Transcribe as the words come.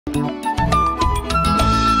Thank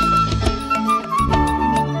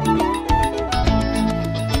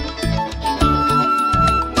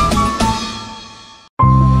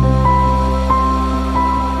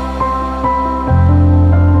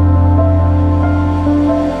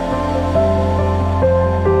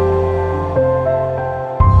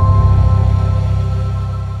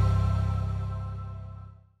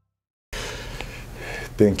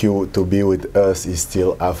you to be with us. It's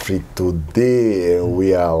still Afrique Today, and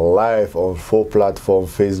we are live on 4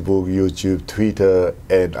 platforms: Facebook, YouTube, Twitter,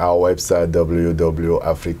 and our website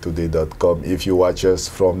www.afriquetoday.com. If you watch us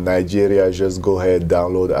from Nigeria, just go ahead,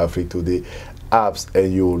 download Afrique Today apps,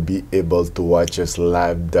 and you will be able to watch us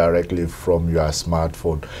live directly from your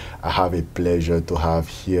smartphone. I have a pleasure to have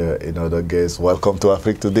here another guest. Welcome to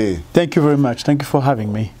Afrique Today. Thank you very much. Thank you for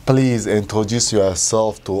having me. Please introduce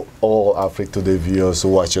yourself to all Afrique Today viewers who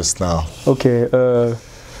watch us now. Okay.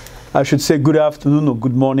 I should say good afternoon or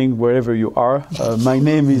good morning wherever you are. My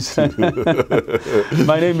name is Teylama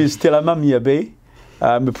Miabey.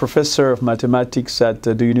 I'm a professor of mathematics at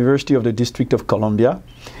the University of the District of Columbia,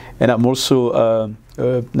 and I'm also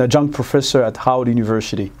an adjunct professor at Howard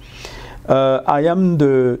University. I am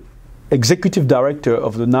the executive director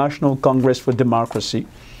of the National Congress for Democracy,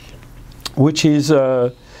 which is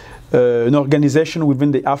an organization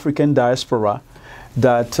within the African diaspora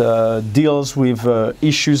that deals with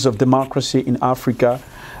issues of democracy in Africa,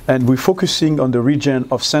 and we're focusing on the region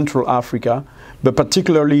of Central Africa, but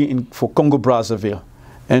particularly for Congo-Brazzaville.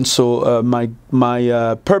 And so my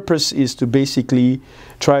purpose is to basically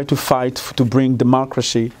try to fight to bring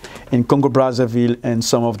democracy in Congo-Brazzaville and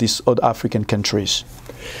some of these other African countries.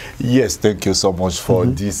 Yes, thank you so much for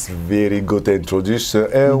this very good introduction.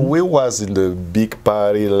 And we was in the big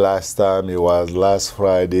party last time. It was last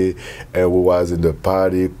Friday, and we was in the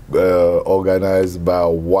party organized by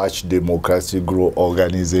Watch Democracy Grow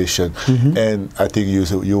organization. And I think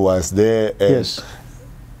you was there. And yes.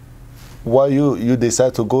 Why you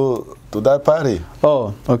decide to go to that party?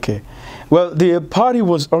 Oh, okay. Well, the party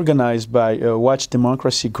was organized by Watch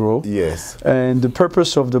Democracy Grow. Yes. And the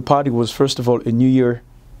purpose of the party was, first of all, a New Year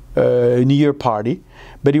party,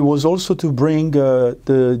 but it was also to bring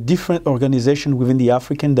the different organizations within the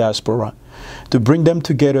African diaspora, to bring them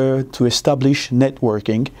together, to establish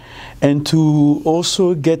networking, and to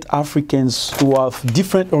also get Africans who have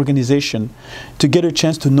different organizations to get a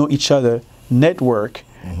chance to know each other, network,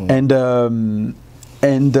 and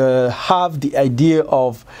have the idea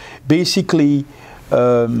of basically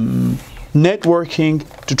networking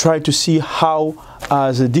to try to see how,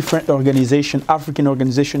 as a different organization, African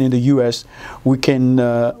organization in the U.S., we can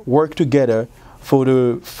work together for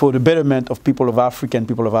the betterment of people of African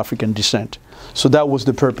descent. So that was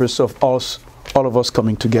the purpose of all of us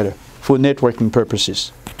coming together for networking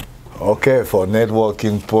purposes. Okay, for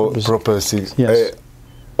networking purposes. Yes.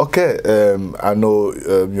 Okay, I know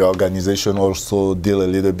your organization also deal a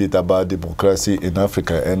little bit about democracy in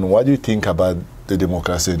Africa. And what do you think about the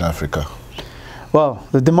democracy in Africa? Well,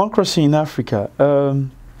 the democracy in Africa,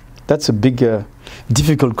 that's a big,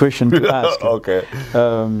 difficult question to ask. Okay.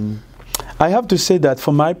 I have to say that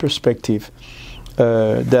from my perspective,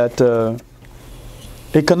 that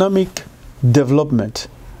economic development,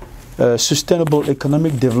 sustainable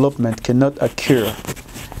economic development cannot occur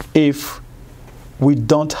if we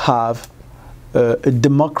don't have a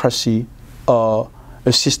democracy or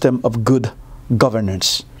a system of good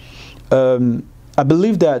governance. I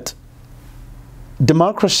believe that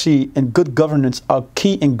democracy and good governance are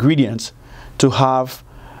key ingredients to have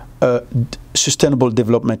sustainable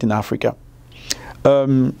development in Africa.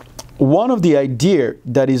 One of the ideas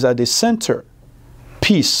that is at the center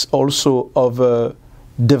piece also of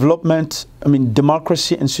development,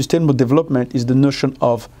 democracy and sustainable development, is the notion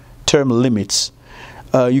of term limits.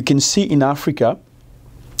 You can see in Africa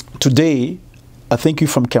today, I think you're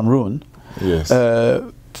from Cameroon. Yes.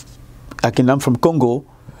 I'm from Congo.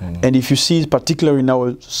 And if you see, particularly in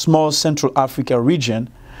our small Central Africa region,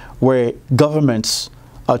 where governments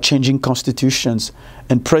are changing constitutions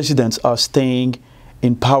and presidents are staying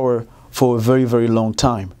in power for a very, very long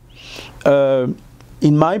time.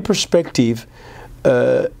 In my perspective,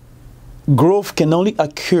 growth can only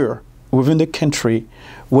occur within the country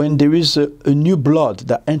when there is a new blood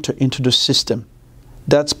that enters into the system.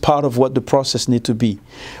 That's part of what the process needs to be.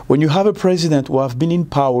 When you have a president who have been in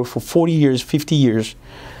power for 40 years, 50 years,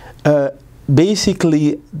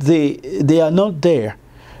 basically they are not there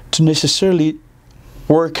to necessarily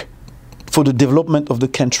work for the development of the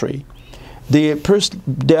country. They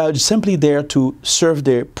are simply there to serve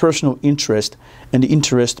their personal interest and the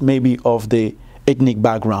interest maybe of the ethnic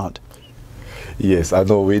background. Yes, I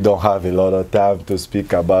know we don't have a lot of time to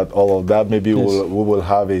speak about all of that. Maybe Yes. we will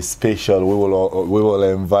have a special, we will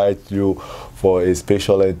invite you for a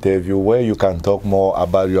special interview where you can talk more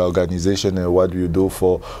about your organization and what you do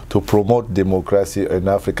to promote democracy in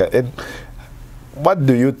Africa. And what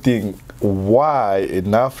do you think, why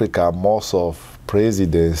in Africa most of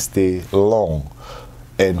presidents stay long,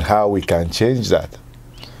 and how we can change that?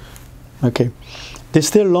 Okay. They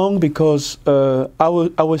stay long because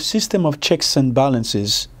our system of checks and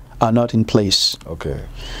balances are not in place. Okay.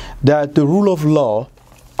 That the rule of law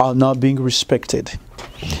are not being respected.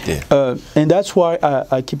 Okay. And that's why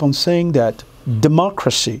I keep on saying that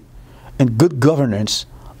democracy and good governance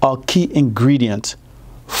are key ingredients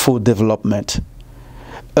for development.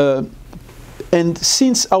 And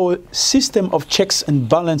since our system of checks and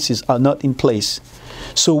balances are not in place,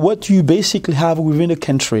 so what you basically have within a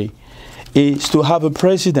country is to have a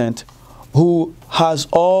president who has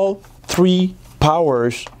all three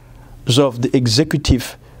powers of the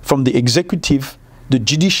executive, from the executive, the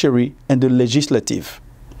judiciary, and the legislative.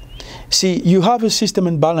 See, you have a system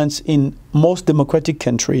and balance in most democratic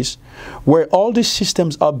countries where all these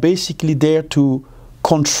systems are basically there to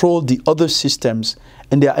control the other systems,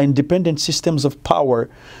 and they are independent systems of power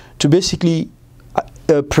to basically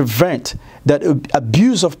prevent that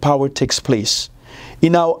abuse of power takes place.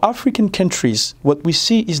 In our African countries, what we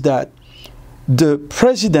see is that the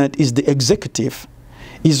president is the executive,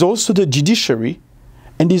 is also the judiciary,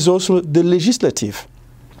 and is also the legislative.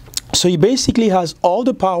 So he basically has all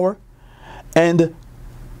the power, and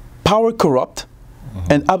power corrupt,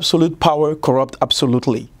 and absolute power corrupt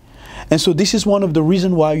absolutely. And so this is one of the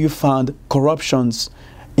reasons why you find corruptions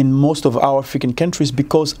in most of our African countries,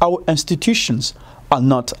 because our institutions are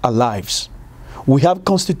not alive. We have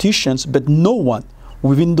constitutions, but no one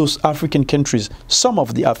within those African countries, some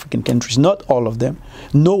of the African countries, not all of them,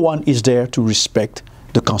 no one is there to respect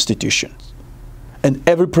the constitution. And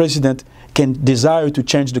every president can desire to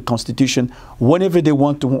change the constitution whenever they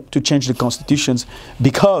want to change the constitutions,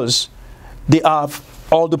 because they have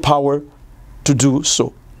all the power to do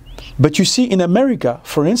so. But you see, in America,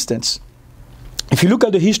 for instance, if you look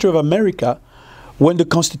at the history of America, when the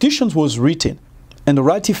Constitution was written and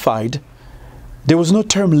ratified, there was no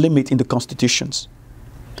term limit in the constitutions.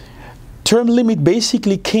 Term limit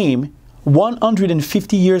basically came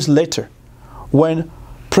 150 years later when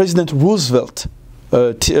President Roosevelt,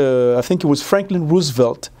 I think it was Franklin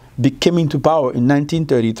Roosevelt, came into power in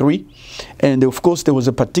 1933. And of course, there was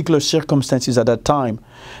a particular circumstances at that time.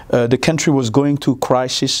 The country was going through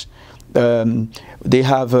crisis. They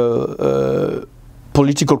have a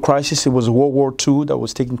political crisis. It was World War II that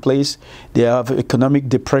was taking place. They have economic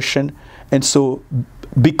depression. And so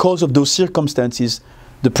because of those circumstances,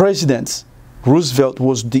 the president, Roosevelt,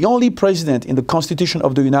 was the only president in the Constitution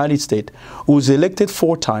of the United States who was elected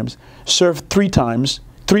 4 times, served 3 terms,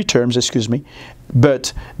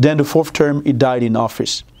 but then the 4th term he died in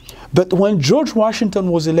office. But when George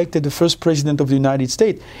Washington was elected the first president of the United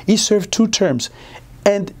States, he served 2 terms.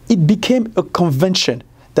 And it became a convention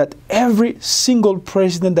that every single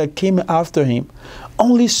president that came after him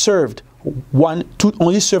only served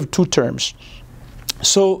 2 terms.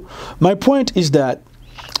 So my point is that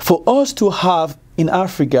for us to have in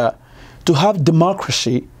Africa, to have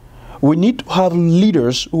democracy, we need to have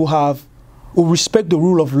leaders who respect the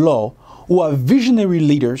rule of law, who are visionary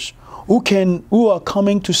leaders, who are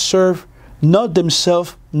coming to serve not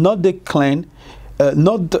themselves, not the clan,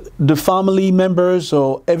 not the family members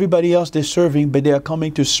or everybody else they're serving, but they are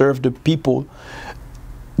coming to serve the people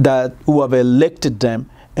who have elected them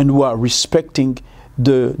and who are respecting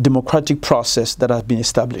the democratic process that has been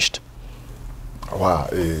established. Wow,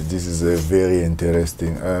 this is very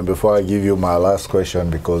interesting. Before I give you my last question,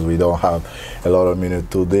 because we don't have a lot of minutes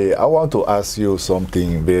today, I want to ask you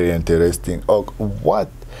something very interesting. What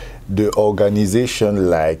the organization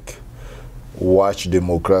like Watch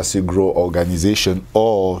Democracy Grow organization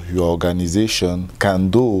or your organization can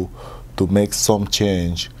do to make some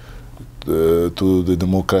change to the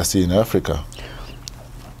democracy in Africa?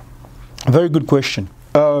 Very good question.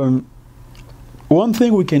 One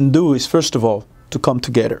thing we can do is, first of all, to come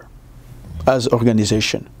together as an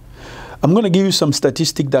organization. I'm going to give you some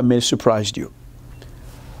statistics that may surprise you.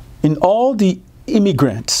 In all the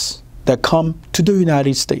immigrants that come to the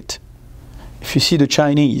United States, if you see the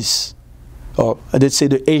Chinese, or let's say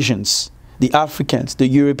the Asians, the Africans, the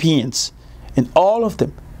Europeans, and all of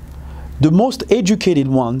them, the most educated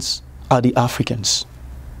ones are the Africans.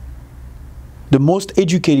 The most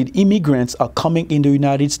educated immigrants are coming in the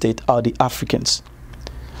United States are the Africans.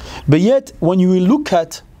 But yet, when you look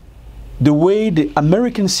at the way the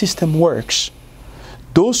American system works,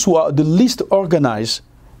 those who are the least organized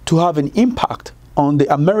to have an impact on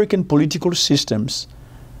the American political systems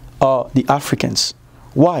are the Africans.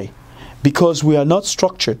 Why? Because we are not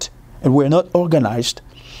structured and we are not organized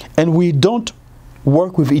and we don't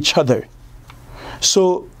work with each other.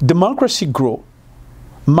 So democracy grow.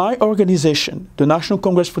 My organization, the National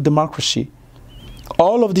Congress for Democracy,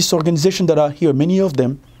 all of these organizations that are here, many of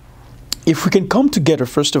them, if we can come together,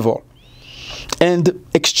 first of all, and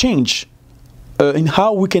exchange in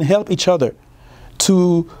how we can help each other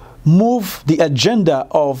to move the agenda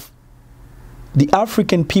of the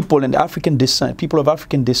African people and African descent, people of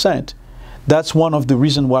African descent, that's one of the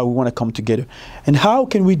reasons why we want to come together. And how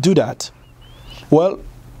can we do that? Well,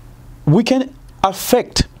 we can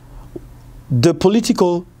affect the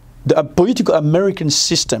political American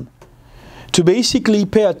system to basically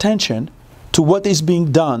pay attention to what is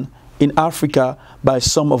being done in Africa by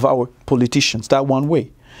some of our politicians. That one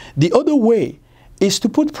way. The other way is to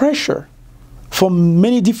put pressure from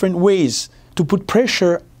many different ways, to put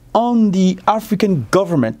pressure on the African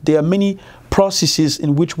government. There are many processes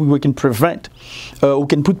in which we can prevent, we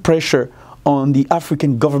can put pressure on the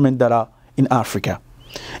African government that are in Africa.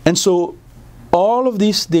 And so all of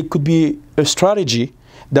this, there could be a strategy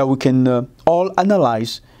that we can all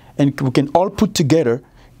analyze and we can all put together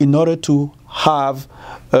in order to have,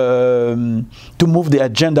 to move the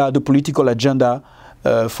agenda, the political agenda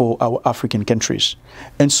for our African countries.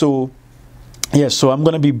 And so, yes, so I'm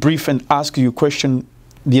going to be brief and ask you a question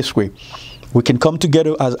this way. We can come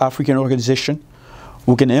together as African organization.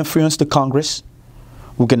 We can influence the Congress.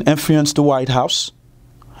 We can influence the White House.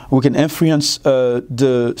 We can influence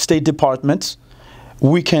the State Department.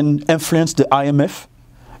 We can influence the IMF.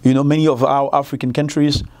 You know, many of our African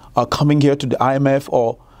countries are coming here to the IMF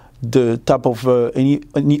or the type of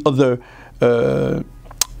any other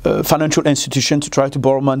financial institution to try to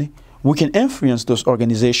borrow money. We can influence those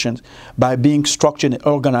organizations by being structured and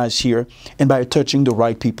organized here and by touching the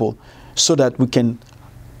right people so that we can,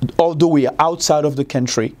 although we are outside of the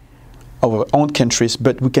country, our own countries,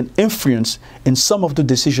 but we can influence in some of the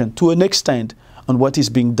decision to an extent on what is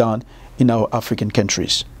being done in our African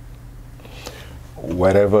countries.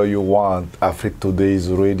 Wherever you want, Africa Today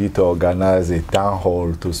is ready to organize a town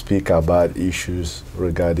hall to speak about issues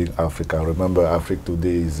regarding Africa. Remember, Africa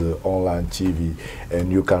Today is online TV,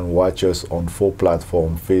 and you can watch us on 4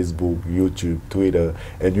 platforms, Facebook, YouTube, Twitter,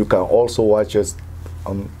 and you can also watch us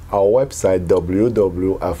on our website,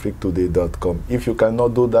 www.africtoday.com. If you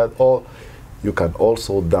cannot do that all, you can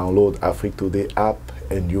also download Africa Today app,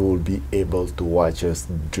 and you will be able to watch us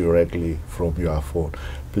directly from your phone.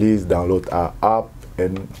 Please download our app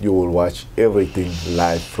and you will watch everything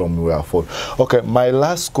live from your phone. Okay, my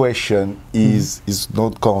last question is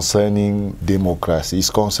not concerning democracy, it's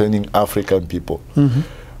concerning African people.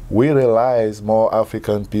 We realize more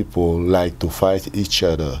African people like to fight each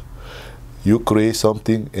other. You create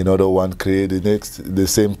something, another one create the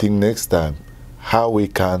same thing next time. How we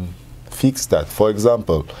can fix that? For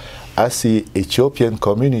example, I see Ethiopian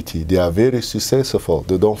community, they are very successful.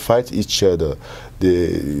 They don't fight each other.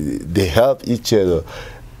 They help each other.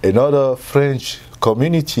 Another French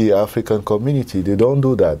community, African community, they don't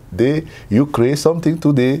do that. You create something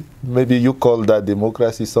today, maybe you call that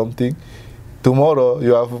democracy something. Tomorrow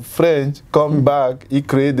you have French come back, he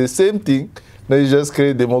create the same thing. They just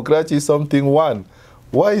create democracy something one.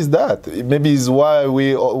 Why is that? Maybe it's why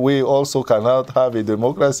we also cannot have a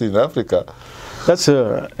democracy in Africa.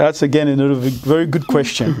 That's again another very good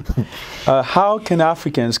question. How can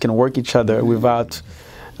Africans can work each other without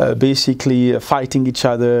basically fighting each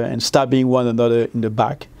other and stabbing one another in the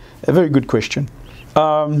back? A very good question.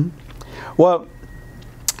 Well,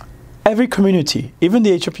 every community, even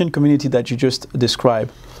the Ethiopian community that you just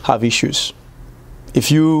described, have issues. If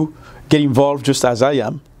you get involved just as I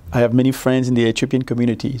am, I have many friends in the Ethiopian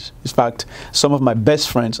communities. In fact, some of my best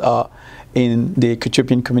friends are in the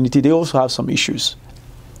Ethiopian community. They also have some issues.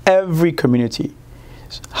 Every community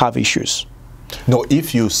have issues. No,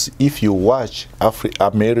 if you watch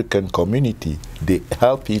American community, they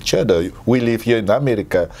help each other. We live here in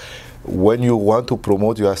America. When you want to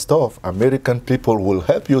promote your stuff, American people will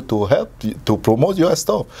help you to promote your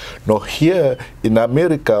stuff. Now here in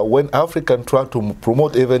America, when African try to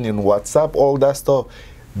promote even in WhatsApp, all that stuff,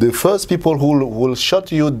 the first people who will shut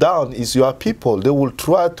you down is your people. They will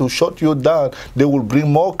try to shut you down. They will bring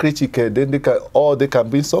more critical. Then they can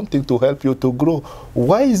bring something to help you to grow.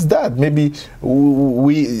 Why is that? Maybe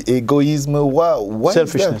egoism. Why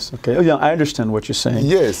selfishness. Okay. Oh, yeah, I understand what you're saying.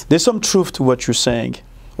 Yes. There's some truth to what you're saying,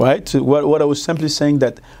 right? What I was simply saying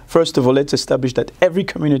that first of all, let's establish that every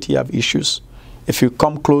community have issues. if you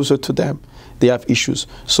come closer to them, they have issues.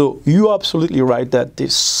 So you're absolutely right that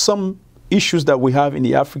there's some issues that we have in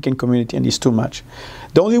the African community, and it's too much.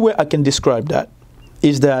 The only way I can describe that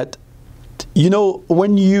is that, you know,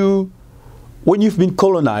 when you've been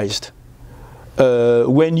colonized,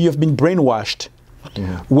 when you've been brainwashed,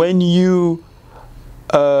 when you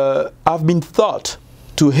have been taught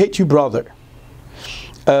to hate your brother,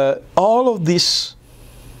 all of this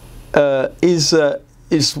is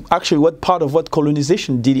actually what part of what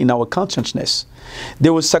colonization did in our consciousness.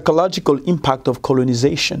 There was psychological impact of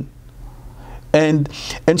colonization. And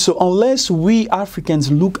so unless we Africans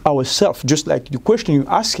look ourselves, just like the question you're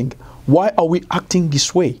asking, why are we acting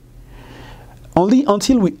this way? Only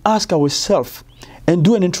until we ask ourselves and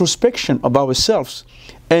do an introspection of ourselves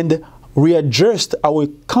and readjust our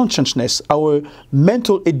consciousness, our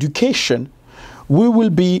mental education, we will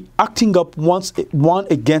be acting up one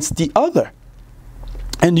against the other.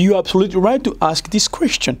 And you're absolutely right to ask this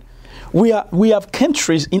question. We have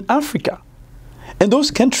countries in Africa, and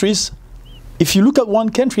those countries, if you look at one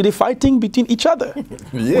country, they're fighting between each other.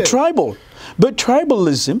 Yeah. Tribal. But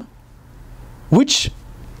tribalism, which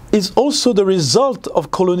is also the result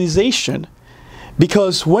of colonization,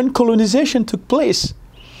 because when colonization took place,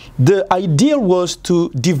 the ideal was to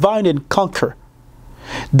divide and conquer.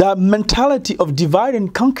 The mentality of divide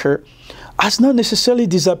and conquer has not necessarily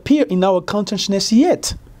disappeared in our consciousness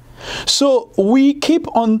yet. So we keep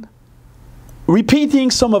on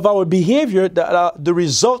repeating some of our behavior that are the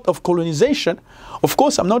result of colonization. Of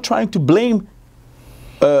course, I'm not trying to blame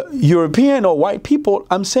European or white people.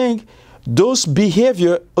 I'm saying those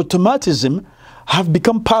behavior automatism have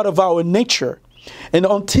become part of our nature. And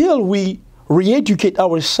until we re-educate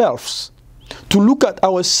ourselves to look at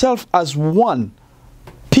ourselves as one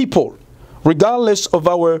people, regardless of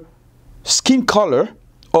our skin color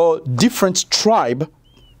or different tribe,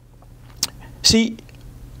 see,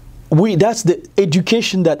 that's the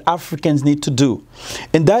education that Africans need to do.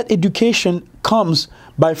 And that education comes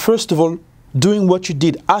by, first of all, doing what you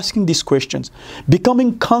did, asking these questions,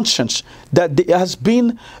 becoming conscious that there has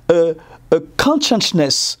been a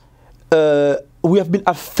consciousness, we have been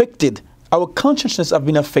affected. Our consciousness have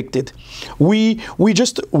been affected. We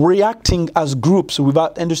just reacting as groups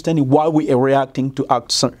without understanding why we are reacting to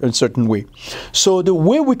act a certain way. So the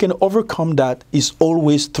way we can overcome that is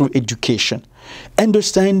always through education.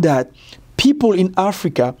 Understand that people in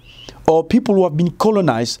Africa or people who have been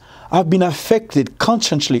colonized have been affected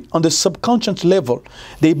consciously on the subconscious level.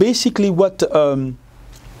 They basically what Frank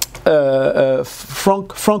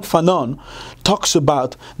Fanon talks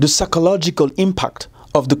about, the psychological impact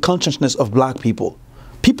of the consciousness of black people.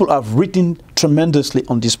 People have written tremendously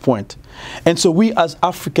on this point. And so we as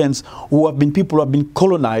Africans who have been people who have been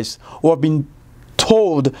colonized, who have been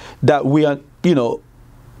told that we are, you know,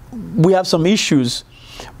 we have some issues,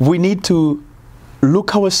 we need to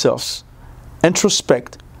look ourselves,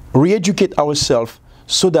 introspect, re-educate ourselves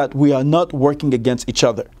so that we are not working against each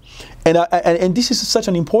other. And this is such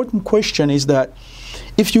an important question, is that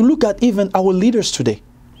if you look at even our leaders today,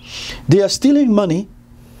 they are stealing money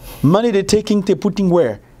they're taking, they're putting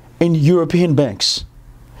where? In European banks.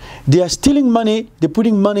 They are stealing money, they're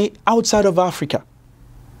putting money outside of Africa.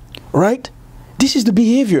 Right? This is the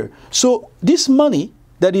behavior. So this money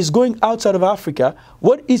that is going outside of Africa,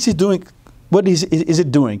 what is it doing? What is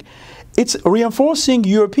it doing? It's reinforcing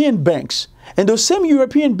European banks. And those same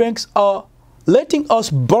European banks are letting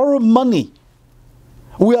us borrow money.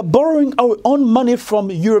 We are borrowing our own money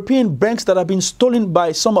from European banks that have been stolen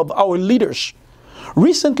by some of our leaders.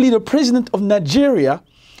 Recently, the president of Nigeria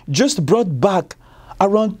just brought back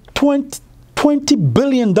around $20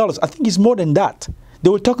 billion. I think it's more than that. They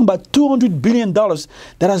were talking about $200 billion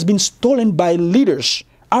that has been stolen by leaders,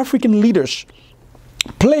 African leaders,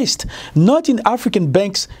 placed not in African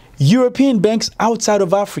banks, European banks outside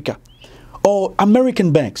of Africa, or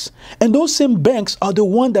American banks. And those same banks are the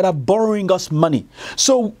ones that are borrowing us money.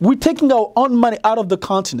 So we're taking our own money out of the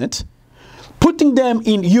continent, putting them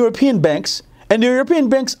in European banks, and the European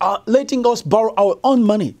banks are letting us borrow our own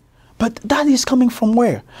money. But that is coming from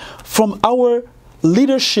where? From our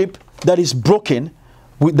leadership that is broken,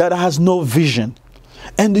 that has no vision.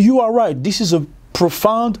 And you are right, this is a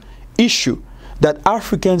profound issue that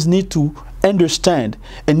Africans need to understand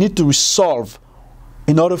and need to resolve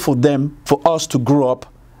in order for us to grow up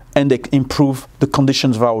and improve the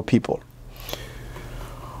conditions of our people.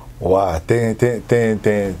 Wow, thank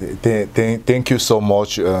you so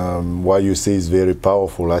much. What you say is very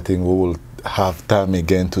powerful. I think we will have time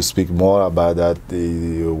again to speak more about that.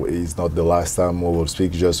 It's not the last time we will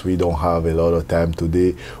speak, just we don't have a lot of time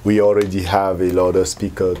today. We already have a lot of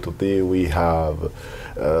speakers today. We have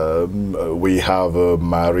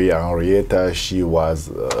Marie Henrietta. She was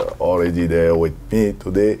already there with me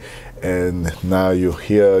today, and now you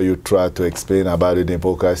hear, you try to explain about the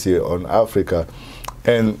democracy on Africa.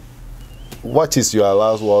 And what is your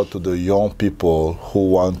last word to the young people who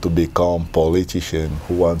want to become politicians,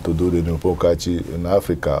 who want to do the democracy in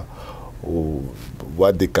Africa,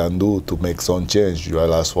 what they can do to make some change? Your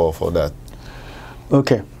last word for that.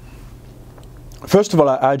 Okay. First of all,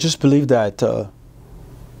 I just believe that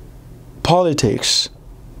politics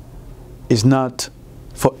is not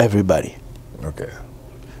for everybody. Okay.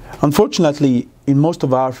 Unfortunately, in most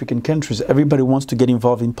of our African countries, everybody wants to get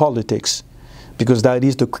involved in politics because that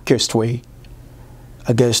is the quickest way,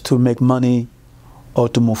 I guess, to make money or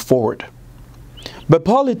to move forward. But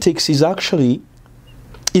politics is actually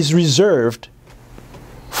reserved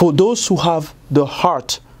for those who have the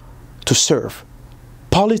heart to serve.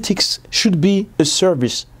 Politics should be a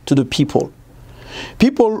service to the people.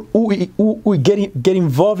 People who get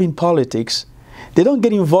involved in politics, they don't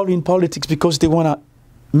get involved in politics because they want to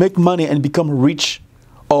make money and become rich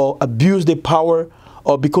or abuse their power,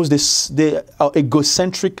 or because they are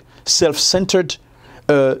egocentric, self-centered,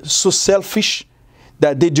 so selfish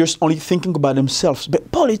that they're just only thinking about themselves.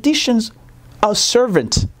 But politicians are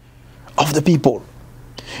servants of the people.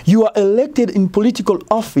 You are elected in political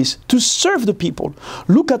office to serve the people.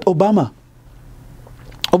 Look at Obama.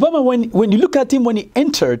 Obama, when you look at him when he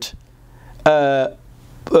entered,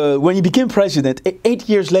 when he became president, 8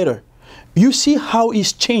 years later, you see how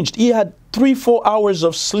he's changed. He had 3-4 hours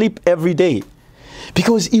of sleep every day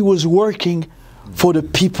because he was working for the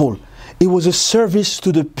people. It was a service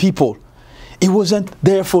to the people. It wasn't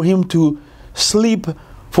there for him to sleep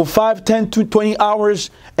for 5, 10, 20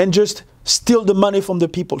 hours and just steal the money from the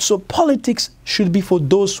people. So politics should be for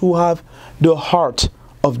those who have the heart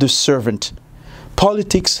of the servant.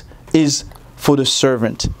 Politics is for the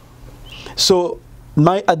servant. So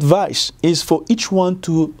my advice is for each one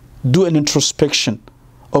to do an introspection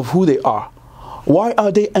of who they are. Why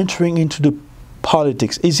are they entering into the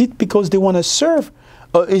politics? Is it because they want to serve,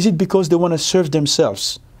 or is it because they want to serve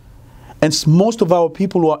themselves? And most of our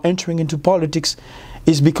people who are entering into politics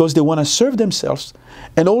is because they want to serve themselves,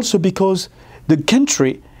 and also because the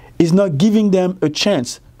country is not giving them a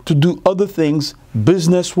chance to do other things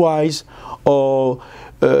business-wise or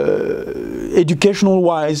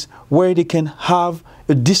educational-wise, where they can have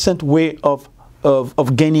a decent way of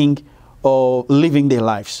gaining or living their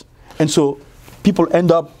lives. And so people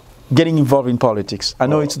end up getting involved in politics. I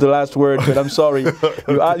know it's the last word, but I'm sorry.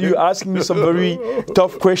 You're asking me some very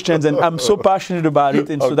tough questions, and I'm so passionate about it,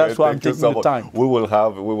 and so that's why I'm taking the time. We will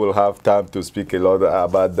have time to speak a lot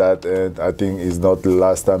about that, and I think it's not the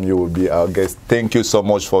last time you will be our guest. Thank you so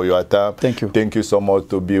much for your time. Thank you. Thank you so much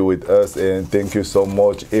to be with us, and thank you so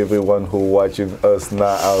much everyone who watching us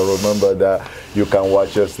now. I remember that you can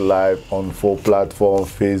watch us live on 4 platforms: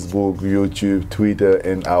 Facebook, YouTube, Twitter,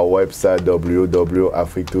 and our website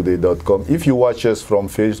www.africtoday.com. If you watch us from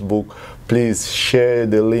Facebook, please share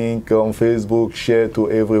the link on Facebook, share to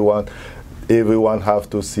everyone. Everyone have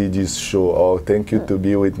to see this show. Oh, thank you to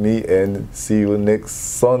be with me, and see you next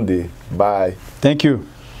Sunday. Bye. Thank you.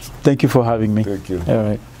 Thank you for having me. Thank you. All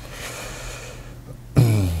right.